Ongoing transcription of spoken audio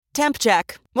Temp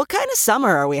check. What kind of summer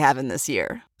are we having this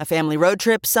year? A family road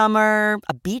trip summer?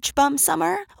 A beach bum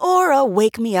summer? Or a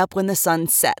wake me up when the sun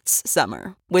sets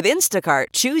summer? With Instacart,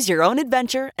 choose your own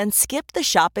adventure and skip the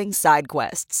shopping side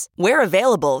quests. Where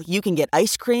available, you can get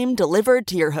ice cream delivered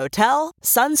to your hotel,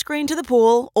 sunscreen to the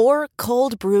pool, or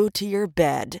cold brew to your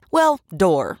bed. Well,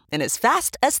 door, in as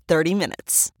fast as 30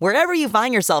 minutes. Wherever you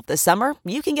find yourself this summer,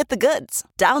 you can get the goods.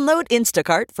 Download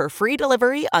Instacart for free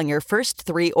delivery on your first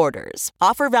 3 orders.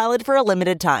 Offer valid for a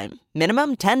limited time.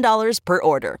 Minimum $10 per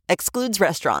order. Excludes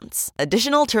restaurants.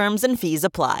 Additional terms and fees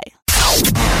apply.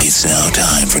 It's now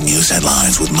time for news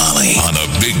headlines with Molly on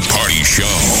the Big Party Show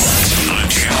on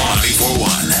Channel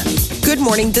 94.1. Good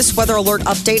morning. This weather alert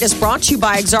update is brought to you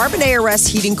by Exarban ARS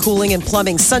Heating, Cooling, and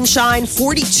Plumbing. Sunshine,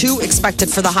 42 expected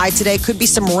for the high today. Could be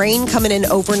some rain coming in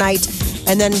overnight.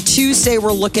 And then Tuesday,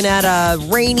 we're looking at a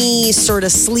rainy, sort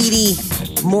of sleety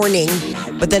morning.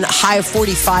 But then a high of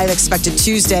 45 expected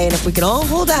Tuesday. And if we can all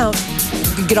hold out,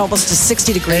 we could get almost to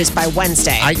 60 degrees by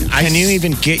Wednesday. Can you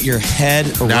even get your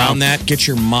head around that? Get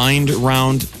your mind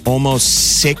around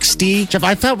almost 60? Jeff,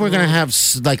 I thought we were going to have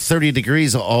like 30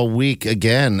 degrees all week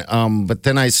again. But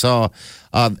then I saw,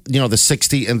 the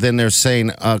 60, and then they're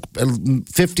saying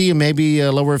 50 and maybe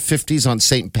lower 50s on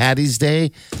St. Patty's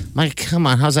Day. Mike, come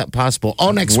on. How's that possible?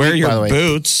 Oh, next Wear week, by the your way.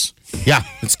 boots. Yeah,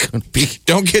 it's going to be.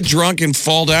 Don't get drunk and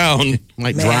fall down.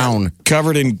 Might drown.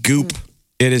 Covered in goop.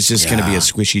 It is just going to be a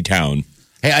squishy town.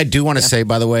 Hey, I do want to say,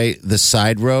 by the way, the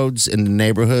side roads in the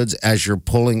neighborhoods, as you're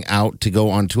pulling out to go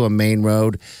onto a main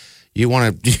road, you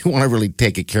want to really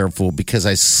take it careful, because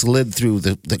I slid through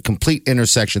the complete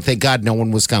intersection. Thank God no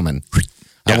one was coming.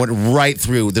 I went right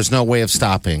through. There's no way of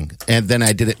stopping. And then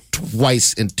I did it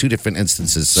twice in 2 different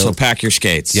instances. So pack your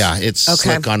skates. Yeah, it's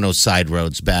slick on those side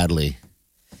roads badly.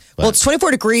 Well, it's 24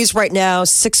 degrees right now,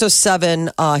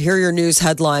 6:07. Here are your news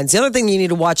headlines. The other thing you need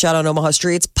to watch out on Omaha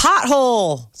streets,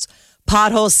 potholes.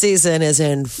 Pothole season is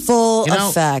in full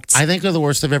effect. I think they're the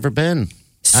worst they've ever been.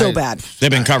 So bad. They've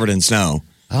been covered in snow.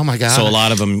 Oh, my God. So a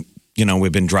lot of them,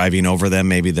 we've been driving over them.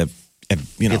 Maybe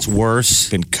it's worse.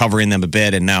 Been covering them a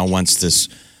bit. And now once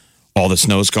all the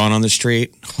snow's gone on the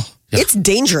street. It's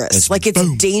dangerous.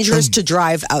 It's dangerous to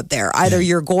drive out there. Either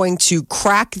you're going to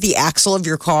crack the axle of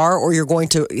your car, or you're going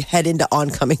to head into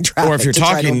oncoming traffic. Or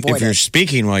if you're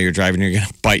speaking while you're driving, you're going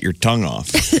to bite your tongue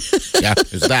off. Yeah,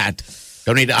 there's that.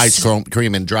 Don't need ice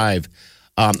cream and drive.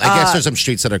 I guess there's some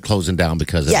streets that are closing down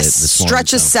because of it this morning.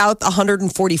 Stretches south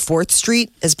 144th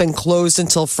Street has been closed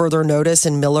until further notice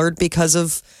in Millard because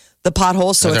of the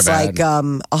potholes. So it's like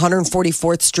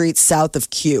 144th Street south of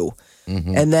Q.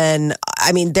 Mm-hmm. And then,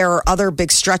 there are other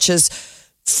big stretches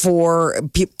for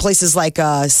places like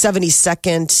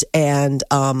 72nd and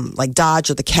like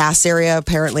Dodge or the Cass area.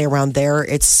 Apparently around there,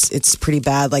 it's pretty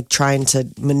bad, like trying to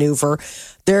maneuver.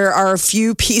 There are a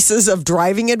few pieces of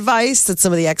driving advice that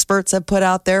some of the experts have put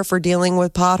out there for dealing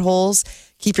with potholes.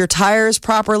 Keep your tires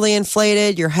properly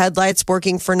inflated, your headlights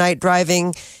working for night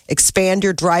driving. Expand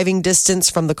your driving distance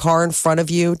from the car in front of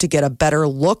you to get a better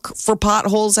look for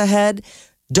potholes ahead.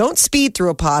 Don't speed through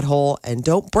a pothole, and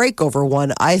don't brake over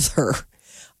one either.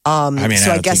 I don't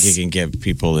think you can give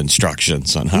people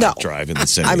instructions on how to drive in the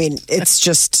city. It's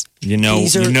just a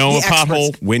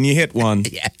pothole when you hit one.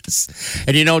 Yes,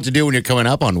 and you know what to do when you're coming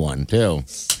up on one too.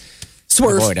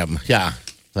 Swerve. Avoid them. Yeah.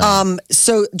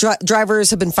 So drivers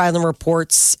have been filing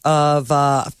reports of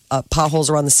potholes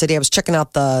around the city. I was checking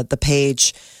out the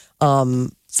page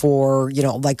for,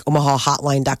 like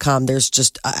OmahaHotline.com. There's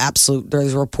just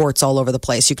there's reports all over the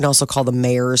place. You can also call the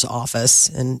mayor's office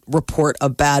and report a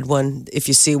bad one if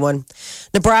you see one.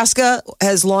 Nebraska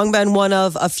has long been one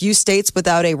of a few states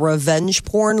without a revenge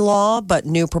porn law, but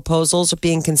new proposals are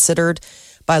being considered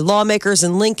by lawmakers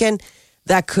in Lincoln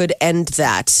that could end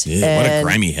that. Yeah, what a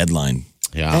grimy headline.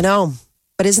 Yeah. I know.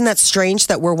 But isn't that strange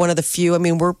that we're one of the few?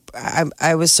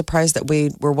 I was surprised that we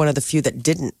were one of the few that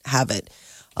didn't have it.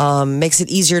 Makes it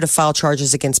easier to file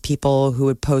charges against people who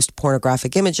would post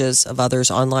pornographic images of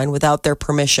others online without their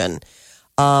permission.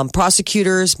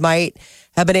 Prosecutors might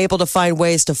have been able to find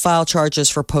ways to file charges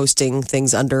for posting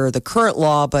things under the current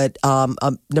law, but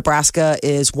Nebraska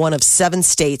is one of 7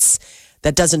 states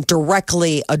that doesn't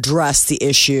directly address the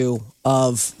issue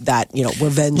of that,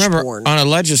 revenge porn. On a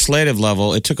legislative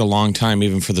level, it took a long time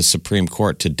even for the Supreme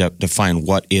Court to define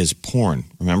what is porn.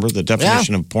 Remember, the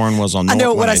definition of porn was on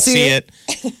when I see it.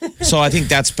 So I think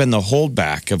that's been the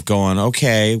holdback of going,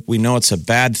 okay, we know it's a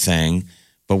bad thing,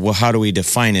 but how do we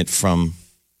define it from,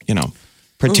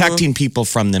 protecting people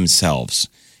from themselves?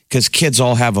 Because kids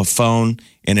all have a phone,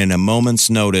 and in a moment's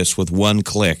notice, with one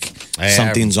click,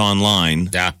 something's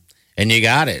online. Yeah. And you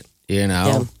got it,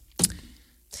 Yeah.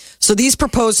 So these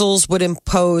proposals would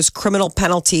impose criminal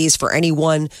penalties for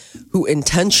anyone who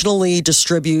intentionally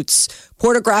distributes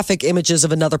pornographic images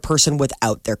of another person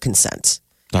without their consent.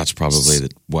 That's probably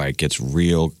why it gets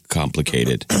real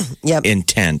complicated. Yep.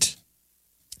 Intent.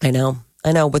 I know.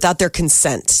 Without their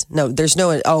consent. No, there's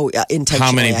no, intentionally.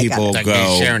 How many people Like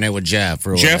go, sharing it with Jeff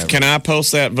or Jeff, whatever. can I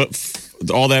post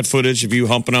all that footage of you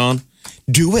humping on?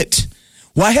 Do it.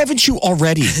 Why haven't you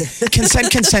already?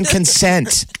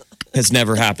 Consent. Has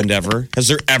never happened ever. Has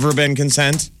there ever been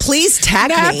consent? Please tag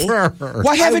me.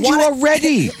 Why haven't you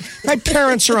already? My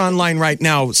parents are online right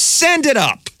now. Send it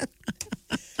up.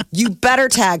 You better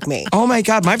tag me. Oh my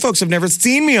God, my folks have never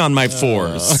seen me on my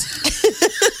fours.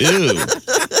 Ew.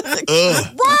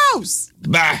 Gross.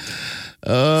 Bah.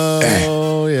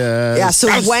 Oh, yeah. Yeah, so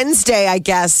Wednesday, I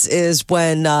guess, is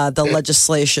when the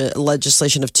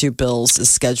legislation of two bills is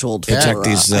scheduled for Protect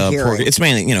these a poor. hearing. It's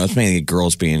mainly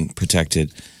girls being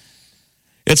protected.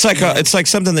 It's like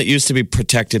something that used to be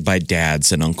protected by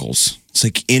dads and uncles. It's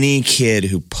like any kid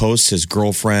who posts his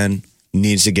girlfriend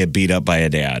needs to get beat up by a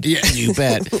dad. Yeah, you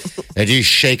bet. They're just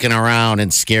shaking around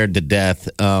and scared to death.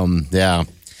 Yeah.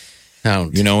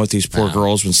 You know, with these poor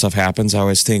girls, when stuff happens, I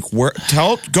always think,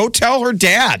 go tell her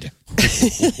dad.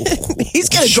 He's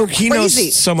going to go crazy. He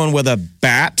knows someone with a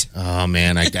bat. Oh,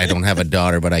 man, I don't have a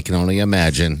daughter, but I can only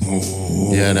imagine.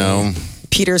 Ooh. You know?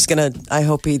 Peter's going to, I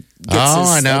hope he gets his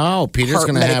I know. Peter's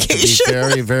going to have to be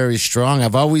very, very strong.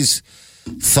 I've always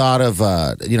thought of,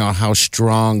 how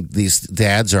strong these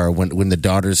dads are when the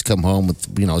daughters come home with,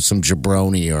 some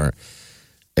jabroni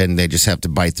and they just have to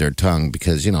bite their tongue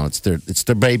because, it's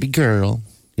their baby girl,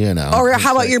 Or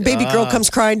how about your baby girl comes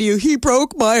crying to you, he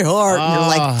broke my heart. And you're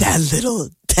like, that little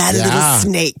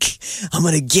snake. I'm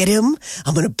going to get him.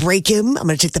 I'm going to break him. I'm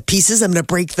going to take the pieces. I'm going to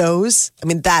break those. I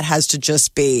mean, that has to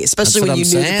just be, especially when you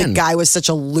knew that the guy was such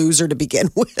a loser to begin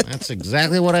with. That's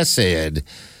exactly what I said,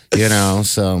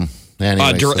 so...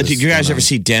 Anyway, did you guys ever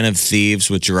see Den of Thieves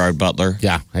with Gerard Butler?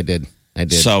 Yeah, I did.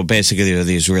 So basically, there are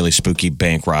these really spooky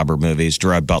bank robber movies.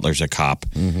 Gerard Butler's a cop,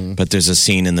 but there's a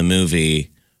scene in the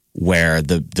movie where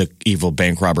the evil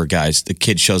bank robber guys, the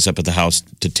kid shows up at the house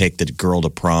to take the girl to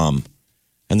prom.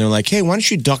 And they're like, hey, why don't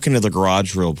you duck into the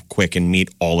garage real quick and meet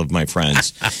all of my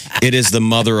friends? It is the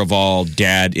mother of all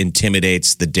dad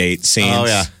intimidates the date scenes. Oh,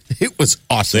 yeah. It was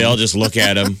awesome. They all just look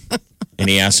at him, and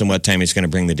he asks him what time he's going to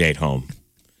bring the date home.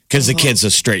 Because the kid's a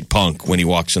straight punk when he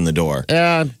walks in the door.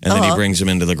 Yeah. And then he brings him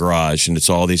into the garage, and it's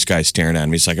all these guys staring at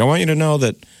him. He's like, I want you to know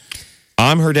that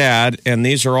I'm her dad, and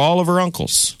these are all of her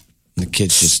uncles. And the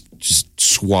kid's just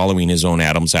swallowing his own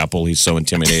Adam's apple. He's so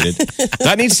intimidated.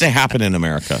 That needs to happen in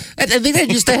America. I think that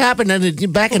used to happen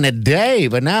back in the day,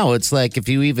 but now it's like if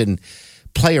you even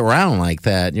play around like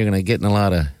that, you're going to get in a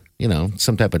lot of,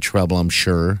 some type of trouble, I'm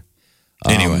sure.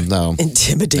 Anyway. No.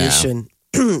 Intimidation. Yeah.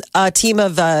 A team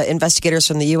of investigators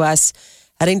from the U.S.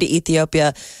 heading to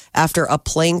Ethiopia after a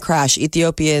plane crash.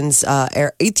 Ethiopian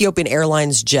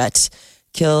Airlines jet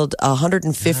killed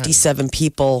 157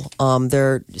 people.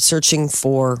 They're searching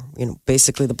for,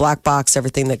 basically the black box,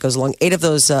 everything that goes along. 8 of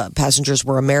those passengers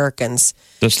were Americans.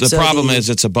 The problem is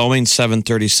it's a Boeing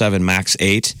 737 MAX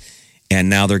 8, and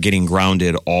now they're getting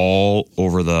grounded all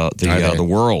over the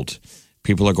world.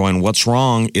 People are going, what's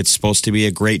wrong? It's supposed to be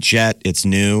a great jet. It's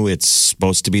new. It's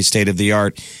supposed to be state of the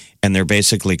art. And they're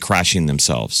basically crashing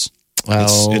themselves.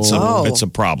 It's a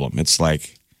problem. It's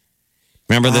like,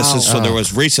 remember this? So there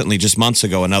was recently, just months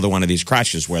ago, another one of these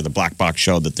crashes where the black box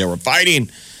showed that they were fighting.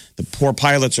 The poor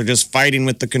pilots are just fighting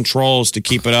with the controls to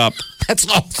keep it up. That's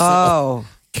awful. Oh.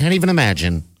 Can't even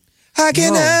imagine. I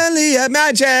can only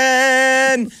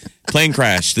imagine. Plane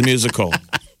crash, the musical.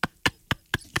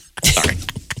 Sorry.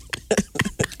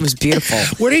 It was beautiful.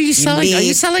 What are you selling? Are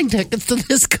you selling tickets to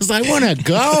this? Because I want to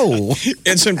go.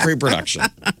 It's in pre-production.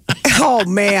 Oh,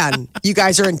 man. You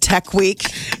guys are in Tech Week.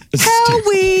 Hell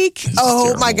Week. Oh,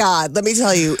 terrible. My God. Let me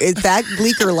tell you, if that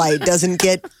bleaker light doesn't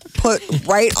get put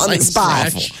right on the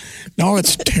spot. No,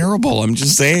 it's terrible. I'm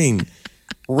just saying.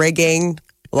 Rigging.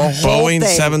 The whole Boeing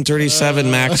thing. 737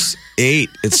 MAX 8.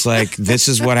 It's like, this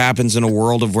is what happens in a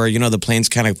world of where, the planes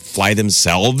kind of fly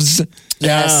themselves.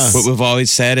 Yes. What we've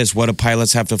always said is what do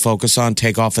pilots have to focus on?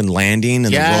 Takeoff and landing,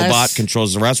 and the robot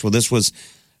controls the rest. Well, this was,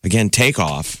 again,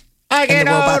 takeoff. I can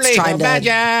only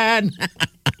imagine.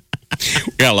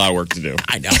 We got a lot of work to do.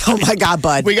 I know. Oh, my God,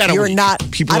 bud. You're not.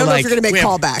 People I don't know like, if you're going to make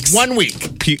callbacks. 1 week.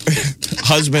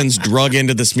 Husbands drug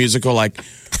into this musical like,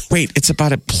 wait, it's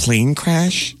about a plane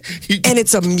crash? And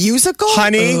it's a musical?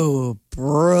 Honey. Oh,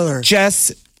 brother.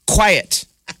 Just quiet.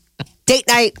 Date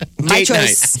night. My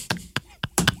choice.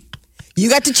 You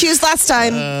got to choose last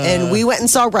time, and we went and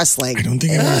saw wrestling. I don't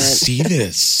think I want to see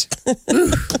this.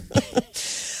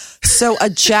 So a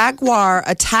jaguar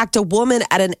attacked a woman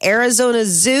at an Arizona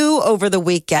zoo over the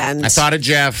weekend. I thought of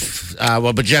Jeff.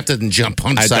 But Jeff didn't jump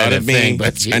on the side of the thing.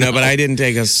 But, I know, but I didn't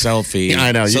take a selfie.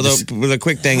 I know. So the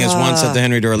quick thing is, once at the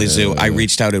Henry Doorly Zoo, I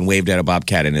reached out and waved at a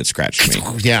bobcat and it scratched me.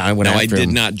 Yeah, I went after him. I did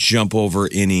not jump over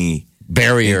any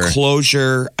barrier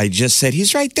enclosure. I just said,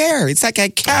 he's right there. It's like a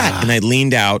cat. And I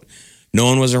leaned out. No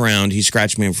one was around. He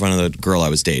scratched me in front of the girl I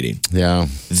was dating. Yeah.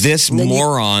 This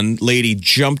moron lady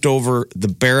jumped over the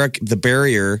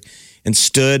barrier and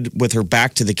stood with her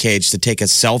back to the cage to take a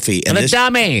selfie. And this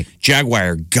dummy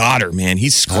jaguar got her, man. He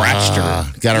scratched her.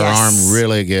 Got her arm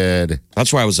really good.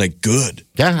 That's why I was like, good.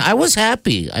 Yeah, I was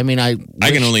happy. I mean, I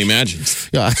can only imagine.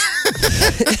 Yeah.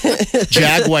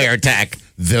 Jaguar attack,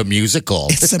 the musical.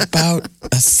 It's about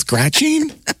a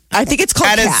scratching? I think it's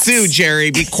called At cats. a zoo,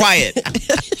 Jerry. Be quiet.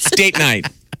 It's date night.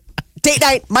 Date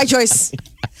night. My choice.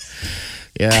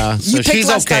 Yeah. So she's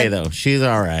okay, time. though. She's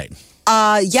all right.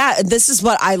 Yeah, this is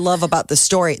what I love about the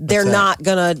story. They're not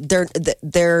going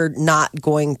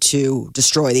to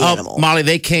destroy the animal. Molly,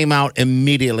 they came out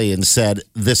immediately and said,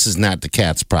 this is not the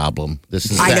cat's problem. This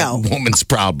is that woman's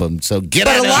problem. So get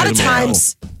out of here. But a lot of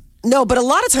times, but a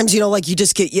lot of times, like you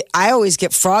just get, I always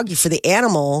get froggy for the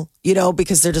animal,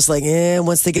 because they're just like,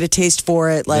 once they get a taste for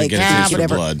it, like,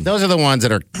 whatever. Blood. Those are the ones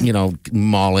that are,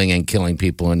 mauling and killing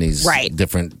people in these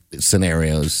different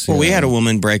scenarios. Well, we had a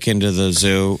woman break into the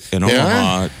zoo in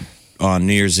Omaha on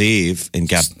New Year's Eve and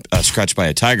got scratched by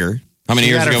a tiger. How many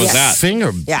years ago was that?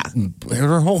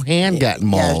 Her whole hand got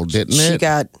mauled, didn't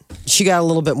it? She got a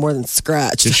little bit more than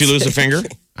scratched. Did she lose a finger?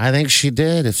 I think she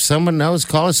did. If someone knows,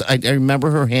 call us. I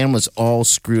remember her hand was all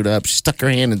screwed up. She stuck her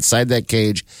hand inside that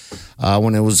cage.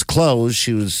 When it was closed,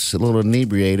 she was a little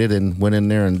inebriated and went in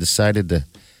there and decided to,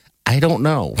 I don't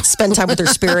know. Spend time with her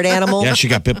spirit animal. Yeah, she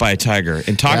got bit by a tiger.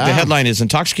 The headline is,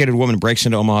 intoxicated woman breaks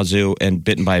into Omaha Zoo and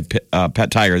bitten by a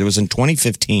pet tiger. It was in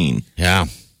 2015. Yeah.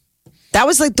 That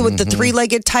was like the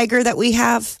three-legged tiger that we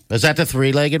have. Is that the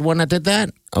three-legged one that did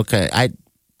that? Okay. I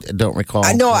don't recall.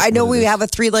 I know we have a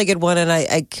three-legged one, and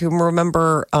I can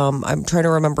remember. I'm trying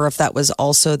to remember if that was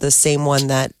also the same one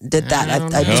that did that.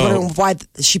 I was wondering why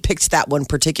she picked that one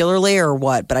particularly, or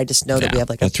what. But I just know that we have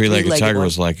like a three-legged tiger one.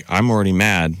 Was like, I'm already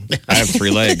mad. I have 3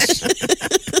 legs.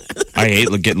 I hate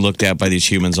getting looked at by these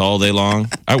humans all day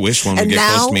long. I wish one would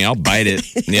get close to me. I'll bite it.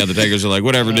 And the other tigers are like,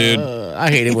 whatever, dude.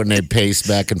 I hate it when they pace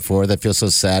back and forth. I feel so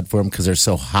sad for them because they're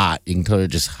so hot. You can tell they're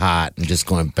just hot and just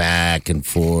going back and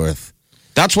forth.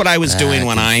 That's what I was doing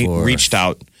when I reached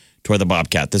out toward the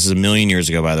bobcat. This is a million years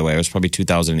ago, by the way. It was probably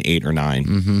 2008 or 9.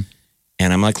 Mm-hmm.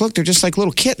 And I'm like, look, they're just like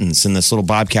little kittens. And this little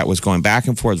bobcat was going back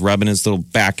and forth, rubbing his little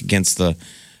back against the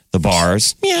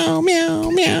bars. Meow, meow,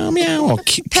 meow, meow. All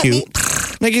cute.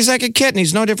 Like he's like a kitten.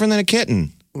 He's no different than a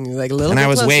kitten. Like and I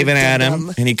was waving at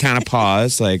him, and he kind of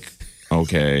paused, like,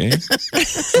 okay. And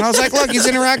I was like, look, he's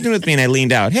interacting with me. And I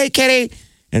leaned out. Hey, kitty.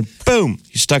 And boom,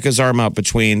 he stuck his arm out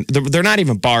between. They're not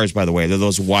even bars, by the way. They're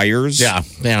those wires. Yeah,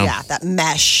 that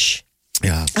mesh.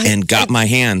 Yeah, and got my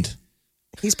hand.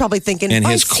 He's probably thinking. And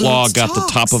his claw got the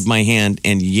top of my hand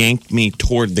and yanked me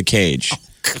toward the cage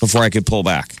before I could pull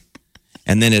back.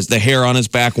 And then as the hair on his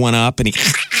back went up, and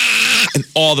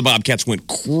all the bobcats went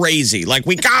crazy. Like,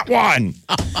 we got one.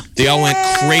 They all went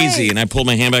crazy, and I pulled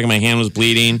my hand back, and my hand was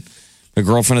bleeding. My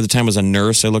girlfriend at the time was a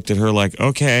nurse. I looked at her like,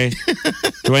 okay,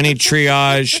 do I need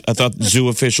triage? I thought zoo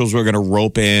officials were going to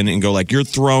rope in and go like, you're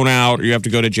thrown out or you have to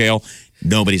go to jail.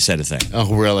 Nobody said a thing.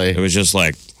 Oh, really? It was just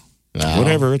like,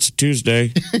 whatever, it's a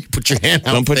Tuesday. Put your hand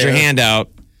out. Don't put your hand out.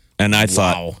 And I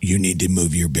thought, you need to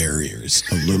move your barriers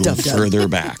a little further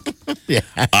back.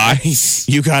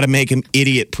 You got to make him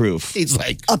idiot proof. He's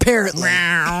like, apparently.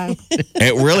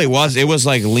 It really was. It was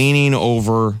like leaning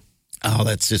over. Oh,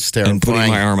 that's just terrifying. And putting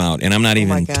my arm out. And I'm not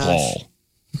even tall.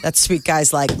 That sweet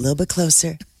guy's like, a little bit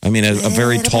closer. I mean, a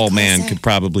very tall man could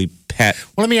probably pet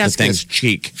let me ask the thing's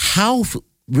cheek. How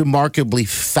remarkably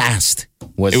fast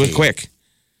was it? It was quick.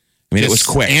 I mean, it was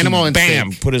quick. Animal instinct.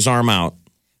 Bam, put his arm out.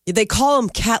 They call them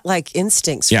cat-like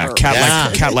instincts. Yeah,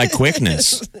 cat-like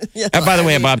quickness. And by the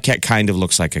way, a bobcat kind of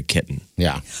looks like a kitten.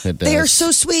 Yeah, it does. They are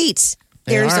so sweet.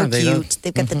 They're so cute.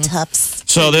 They've got the tufts.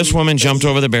 So this woman jumped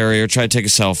over the barrier, tried to take a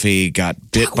selfie, got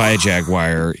bit by a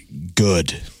jaguar.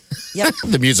 Good. Yep.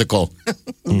 The musical.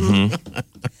 Mm-hmm.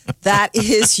 That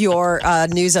is your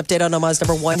news update on Omaha's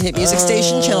 #1 hit music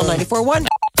station, Channel 94.1.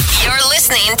 You're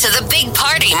listening to the Big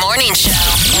Party Morning Show.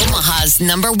 Omaha's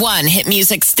 #1 hit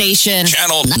music station.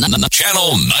 Channel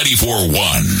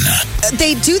 94.1.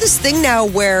 They do this thing now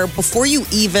where before you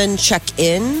even check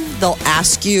in, they'll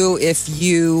ask you if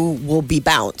you will be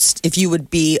bounced, if you would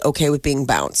be okay with being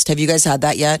bounced. Have you guys had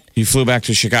that yet? You flew back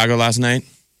to Chicago last night?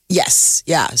 Yes.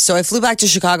 Yeah. So I flew back to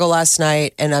Chicago last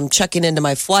night and I'm checking into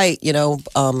my flight,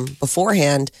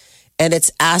 beforehand. And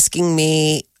it's asking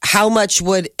me how much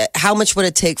would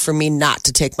it take for me not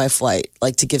to take my flight,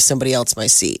 like to give somebody else my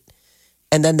seat.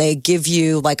 And then they give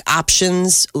you like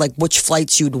options, like which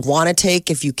flights you'd want to take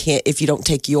if you don't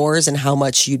take yours and how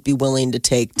much you'd be willing to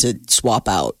take to swap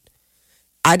out.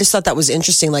 I just thought that was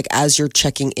interesting. Like as you're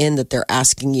checking in that they're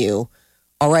asking you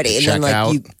already. And then like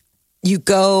out. you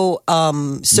go, so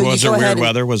was you go there ahead weird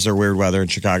weather? Was there weird weather in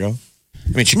Chicago?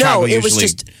 I mean, Chicago it was usually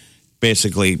just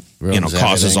basically, ruins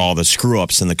causes everything. all the screw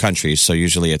ups in the country. So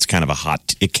usually it's kind of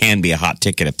it can be a hot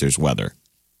ticket if there's weather.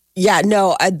 Yeah,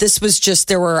 no, this was just,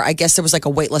 there was like a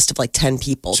wait list of like 10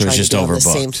 people So it's trying just to get on the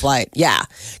overbooked. same flight. Yeah.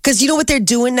 Because you know what they're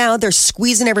doing now? They're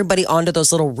squeezing everybody onto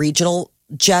those little regional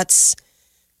jets.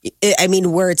 I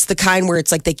mean, where it's the kind where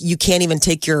it's like you can't even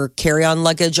take your carry-on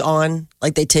luggage on.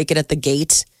 Like they take it at the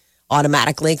gate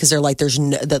automatically because they're like,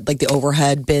 the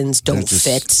overhead bins don't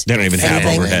fit. They don't even have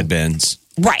anything. overhead bins.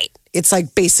 Right. It's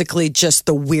like basically just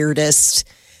the weirdest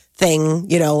thing,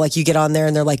 like you get on there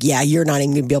and they're like, yeah, you're not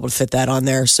even going to be able to fit that on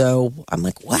there. So I'm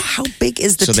like, wow, how big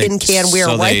is the tin can we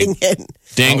are riding in?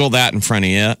 Dangle that in front of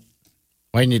you.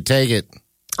 Why didn't you take it?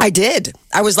 I did.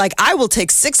 I was like, I will take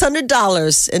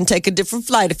 $600 and take a different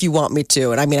flight if you want me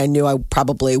to. And I mean, I knew I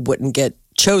probably wouldn't get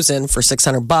chosen for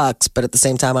 $600, but at the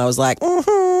same time, I was like,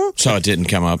 So it didn't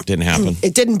come up, didn't happen.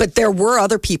 It didn't, but there were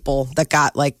other people that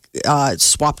got like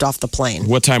swapped off the plane.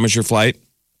 What time was your flight?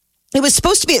 It was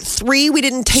supposed to be at 3. We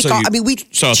didn't take off.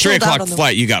 So 3 o'clock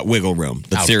flight, you got wiggle room.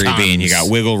 The theory being you got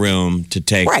wiggle room to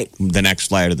take the next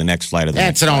flight or the next flight or the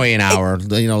next That's flight. only an hour,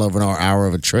 over an hour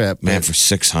of a trip. Man, for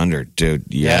 $600, dude.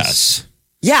 Yes.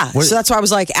 Yeah, so that's why I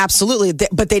was like, absolutely.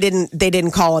 But they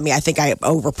didn't call on me. I think I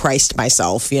overpriced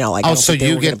myself. So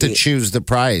you get to choose the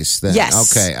price then?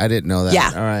 Yes. Okay, I didn't know that.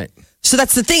 Yeah. All right. So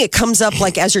that's the thing. It comes up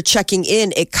like as you're checking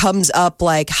in, it comes up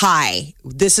like, hi,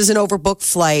 this is an overbooked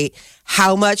flight.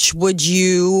 How much would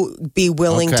you be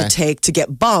willing to take to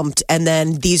get bumped? And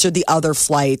then these are the other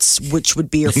flights, which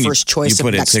would be your first choice You of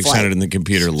put in next 600 flight. and the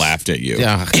computer laughed at you.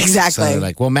 Yeah. Exactly. So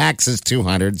like, well, max is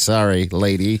 200. Sorry,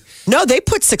 lady. No, they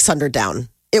put 600 down.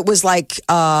 It was like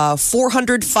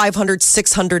 400, 500,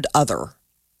 600 other.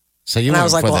 So you And I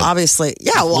was like, well, obviously,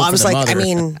 yeah. Well, I was like, mother. I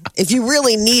mean, if you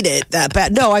really need it that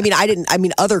bad, no. I mean, I didn't. I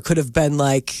mean, other could have been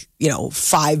like,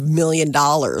 $5 million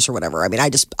or whatever. I mean, I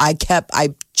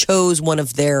chose one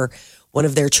of their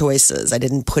choices. I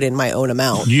didn't put in my own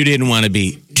amount. You didn't want to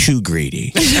be too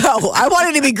greedy. No, I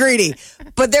wanted to be greedy,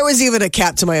 but there was even a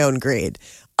cap to my own greed.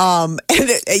 And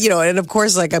of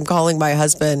course, like I'm calling my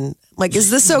husband, I'm like, is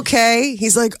this okay?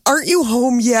 He's like, aren't you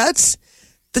home yet?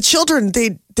 The children,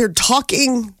 they're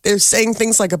talking, they're saying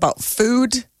things like about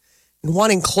food and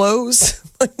wanting clothes.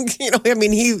 I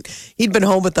mean, he'd been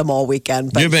home with them all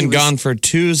weekend. But You've been gone for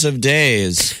 2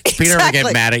 days. Peter ever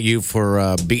get mad at you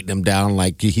for beating him dodown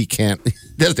like he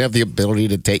doesn't have the ability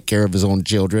to take care of his own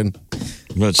children?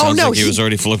 But it sounds like he was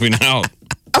already flipping out.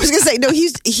 I was gonna say no.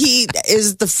 He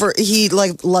is the first. He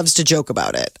like loves to joke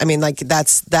about it. I mean, like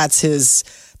that's his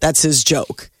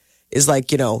joke. Is like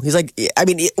he's like. I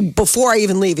mean, before I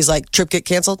even leave, he's like, "Trip get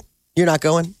canceled. You're not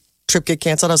going. Trip get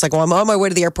canceled." I was like, "Well, I'm on my way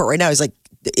to the airport right now." He's like,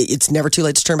 "It's never too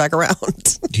late to turn back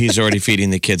around." He's already feeding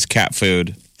the kids cat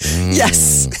food.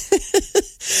 Yes.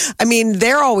 I mean,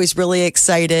 they're always really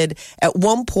excited. At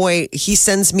one point, he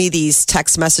sends me these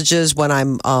text messages when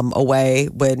I'm away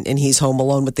and he's home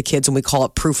alone with the kids, and we call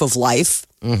it proof of life.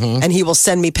 Mm-hmm. And he will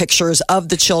send me pictures of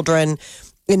the children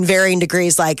in varying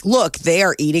degrees, like, look, they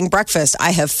are eating breakfast.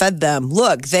 I have fed them.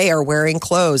 Look, they are wearing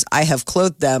clothes. I have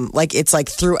clothed them. Like, it's like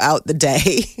throughout the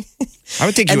day. I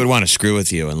would think he would want to screw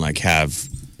with you and like have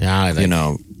have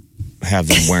them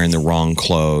wearing the wrong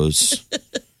clothes.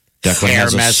 Declan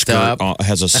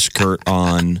has a skirt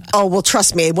on. Oh, well,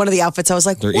 trust me. One of the outfits, I was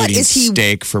like, They're what eating is he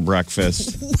steak for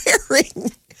breakfast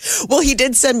wearing? Well, he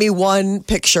did send me one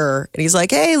picture and he's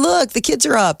like, hey, look, the kids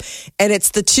are up. And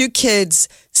it's the 2 kids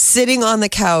sitting on the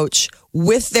couch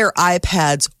with their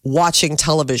iPads watching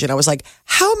television. I was like,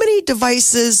 how many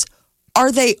devices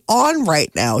are they on right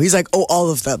now? He's like, oh,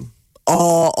 all of them.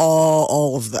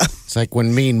 All of them. It's like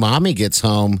when mean mommy gets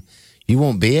home, you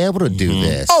won't be able to do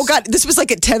this. Oh, God. This was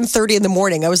like at 10:30 in the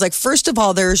morning. I was like, first of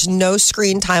all, there's no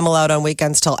screen time allowed on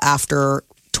weekends till after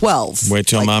 12. Wait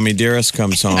till Mommy Dearest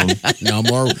comes home. No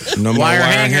more wire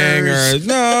hangers.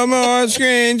 No more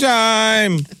screen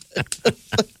time.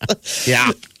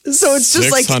 Yeah. So it's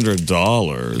just like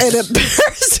 $600. an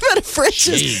embarrassment of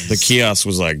riches. The kiosk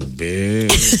was like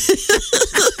big.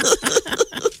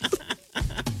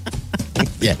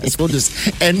 Yes, we'll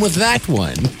just end with that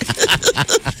one.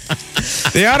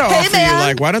 They ought to offer you man.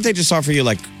 like, why don't they just offer you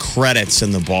like credits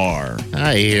in the bar.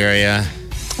 I hear ya.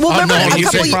 Well, remember, you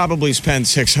could probably spend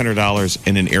 $600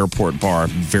 in an airport bar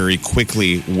very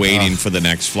quickly waiting for the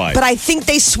next flight. But I think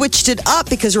they switched it up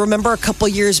because remember a couple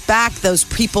years back,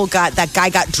 that guy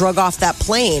got drug off that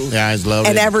plane. Yeah, I love it.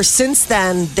 And ever since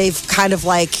then, they've kind of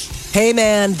like, hey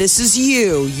man, this is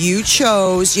you. You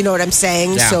chose, you know what I'm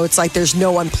saying? Yeah. So it's like there's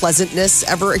no unpleasantness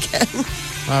ever again.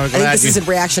 I think this is in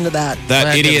reaction to that.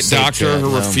 That idiot doctor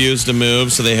who refused to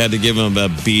move, so they had to give him a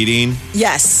beating.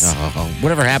 Yes. Oh,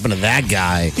 whatever happened to that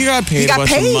guy? He got paid a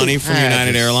bunch of money from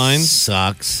United Airlines.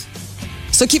 Sucks.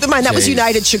 So keep in mind, that was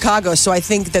United Chicago. So I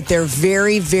think that they're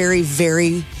very, very,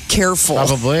 very careful.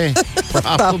 Probably.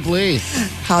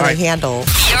 How they handle.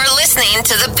 You're listening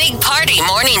to the Big Party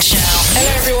Morning Show. Hello,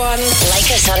 everyone. Like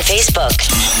us on Facebook.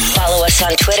 Follow us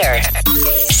on Twitter.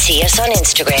 See us on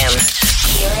Instagram.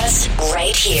 Hear us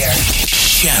right here.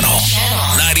 Channel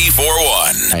 94.1.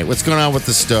 All right, what's going on with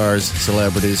the stars,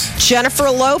 celebrities? Jennifer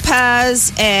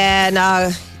Lopez and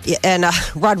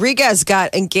Rodriguez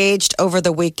got engaged over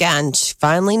the weekend.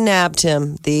 Finally nabbed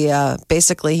him.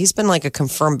 Basically, he's been like a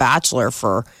confirmed bachelor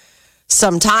for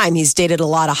some time. He's dated a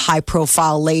lot of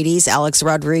high-profile ladies, Alex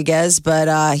Rodriguez,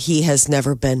 but he has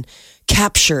never been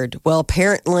captured. Well,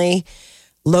 apparently,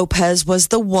 Lopez was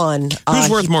the one. Who's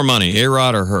worth more money,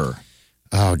 A-Rod or her?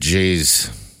 Oh, geez.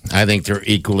 I think they're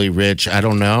equally rich. I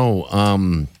don't know.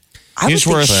 He's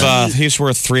worth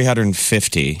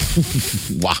 350.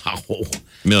 Wow.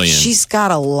 Million. She's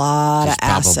got a lot of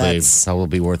assets.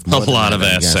 Probably worth more. A lot of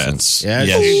assets. Yes,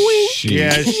 she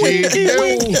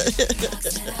do.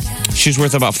 She's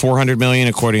worth about $400 million,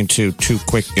 according to two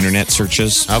quick internet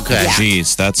searches. Okay.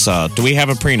 Geez, that's. Do we have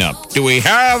a prenup?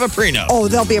 Oh,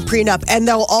 there'll be a prenup, and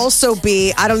there'll also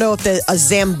be. I don't know if a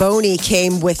Zamboni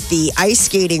came with the ice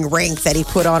skating rink that he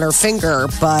put on her finger,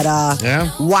 but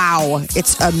wow,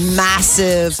 it's a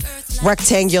massive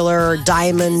rectangular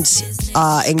diamond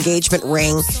engagement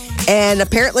ring, and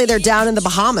apparently they're down in the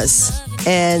Bahamas.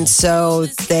 And so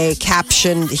they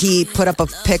captioned. He put up a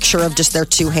picture of just their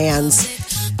two hands.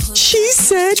 She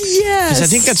said yes. I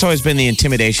think that's always been the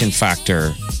intimidation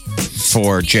factor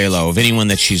for J-Lo, of anyone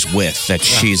that she's with, that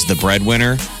she's the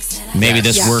breadwinner. Maybe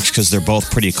this works because they're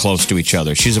both pretty close to each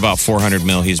other. She's about 400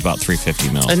 mil, he's about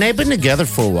 350 mil. And they've been together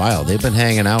for a while. They've been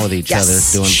hanging out with each other,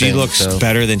 doing things. She looks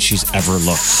better than she's ever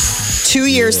looked. 2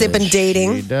 years they've been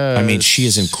dating. She does. I mean, she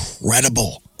is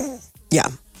incredible. Yeah.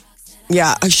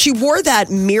 Yeah. She wore that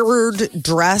mirrored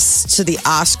dress to the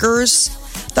Oscars.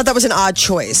 Thought that was an odd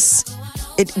choice.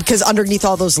 Because underneath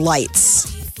all those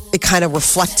lights, it kind of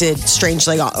reflected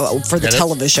strangely for the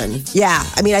television. Yeah.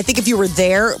 I mean, I think if you were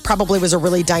there, it probably was a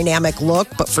really dynamic look.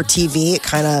 But for TV, it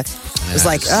kind of was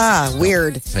like,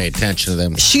 weird. Pay attention to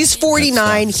them. She's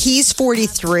 49. He's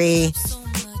 43.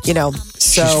 You know,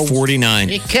 so. She's 49.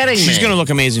 Are you kidding me? She's going to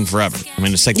look amazing forever. I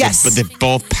mean, it's like, but they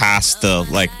both passed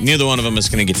neither one of them is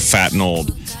going to get fat and old.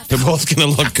 They're both going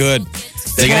to look good.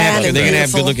 Are they going to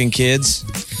have good looking kids?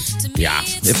 Yeah.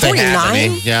 If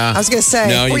 49? I was going to say,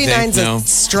 49's a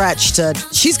stretch to.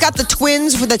 She's got the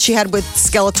twins that she had with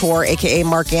Skeletor, a.k.a.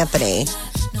 Mark Anthony.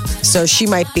 So she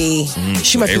might be.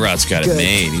 A-Rod's got it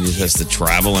made. He just has to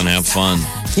travel and have fun.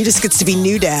 He just gets to be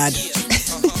new dad.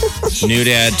 New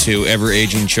dad to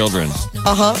ever-aging children.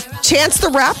 Chance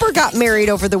the Rapper got married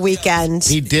over the weekend.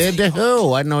 He did?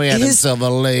 Who? I know he had himself a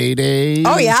lady.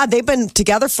 Oh, yeah. They've been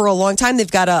together for a long time. They've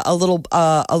got a little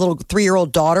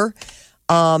 3-year-old daughter.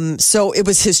 So it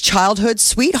was his childhood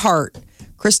sweetheart,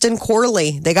 Kristen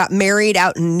Corley. They got married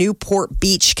out in Newport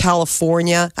Beach,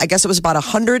 California. I guess it was about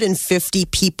 150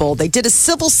 people. They did a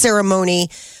civil ceremony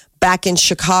back in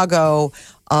Chicago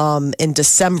in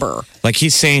December. Like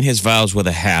he's saying his vows with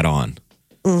a hat on.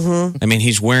 Mm-hmm. I mean,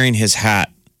 he's wearing his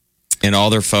hat in all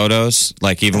their photos.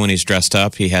 Like even when he's dressed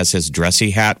up, he has his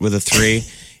dressy hat with a 3.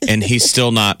 And he's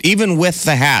still not, even with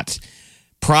the hat,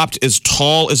 propped as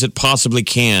tall as it possibly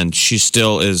can, she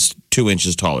still is 2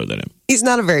 inches taller than him. He's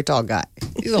not a very tall guy.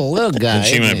 He's a little guy. And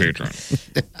she might be trying.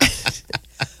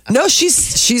 No,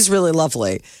 she's really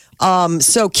lovely.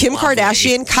 So Kim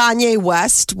Kardashian, Kanye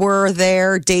West were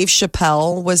there. Dave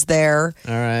Chappelle was there.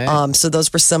 All right. So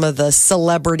those were some of the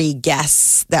celebrity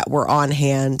guests that were on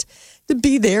hand to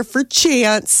be there for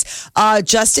Chance.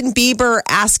 Justin Bieber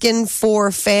asking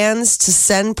for fans to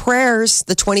send prayers.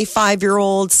 The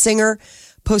 25-year-old singer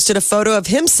posted a photo of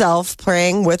himself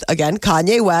praying with, again,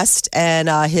 Kanye West and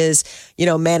his,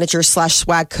 manager /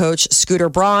 swag coach, Scooter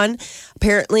Braun.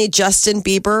 Apparently, Justin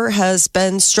Bieber has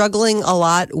been struggling a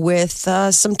lot with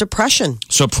some depression.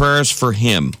 So prayers for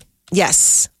him.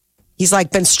 Yes. He's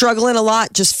like been struggling a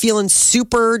lot, just feeling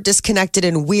super disconnected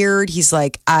and weird. He's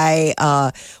like, I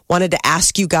wanted to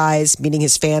ask you guys, meaning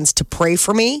his fans, to pray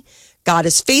for me. God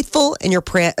is faithful, and your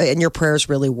prayers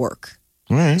really work.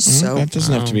 All right. So that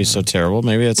doesn't have to be so terrible.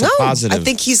 Maybe it's a positive. I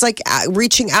think he's like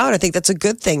reaching out. I think that's a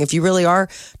good thing. If you really are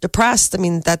depressed, I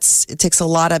mean, it takes a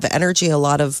lot of energy, a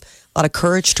lot of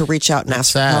courage to reach out and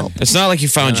ask for help. It's not like you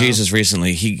found Jesus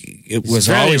recently. It was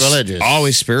always religious,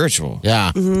 always spiritual.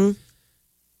 Yeah. Mm-hmm.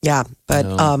 Yeah, but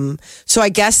so I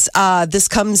guess this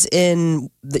comes in,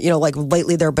 like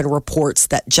lately there have been reports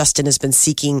that Justin has been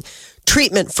seeking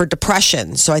treatment for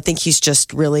depression. So I think he's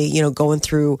just really, going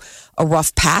through a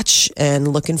rough patch and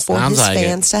looking for his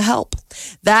fans to help.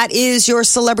 That is your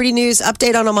celebrity news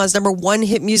update on Omaha's number one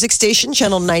hit music station,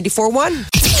 Channel 94.1.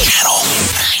 Channel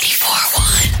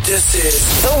 94.1. This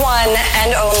is the one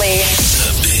and only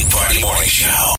The Big Party Morning Show.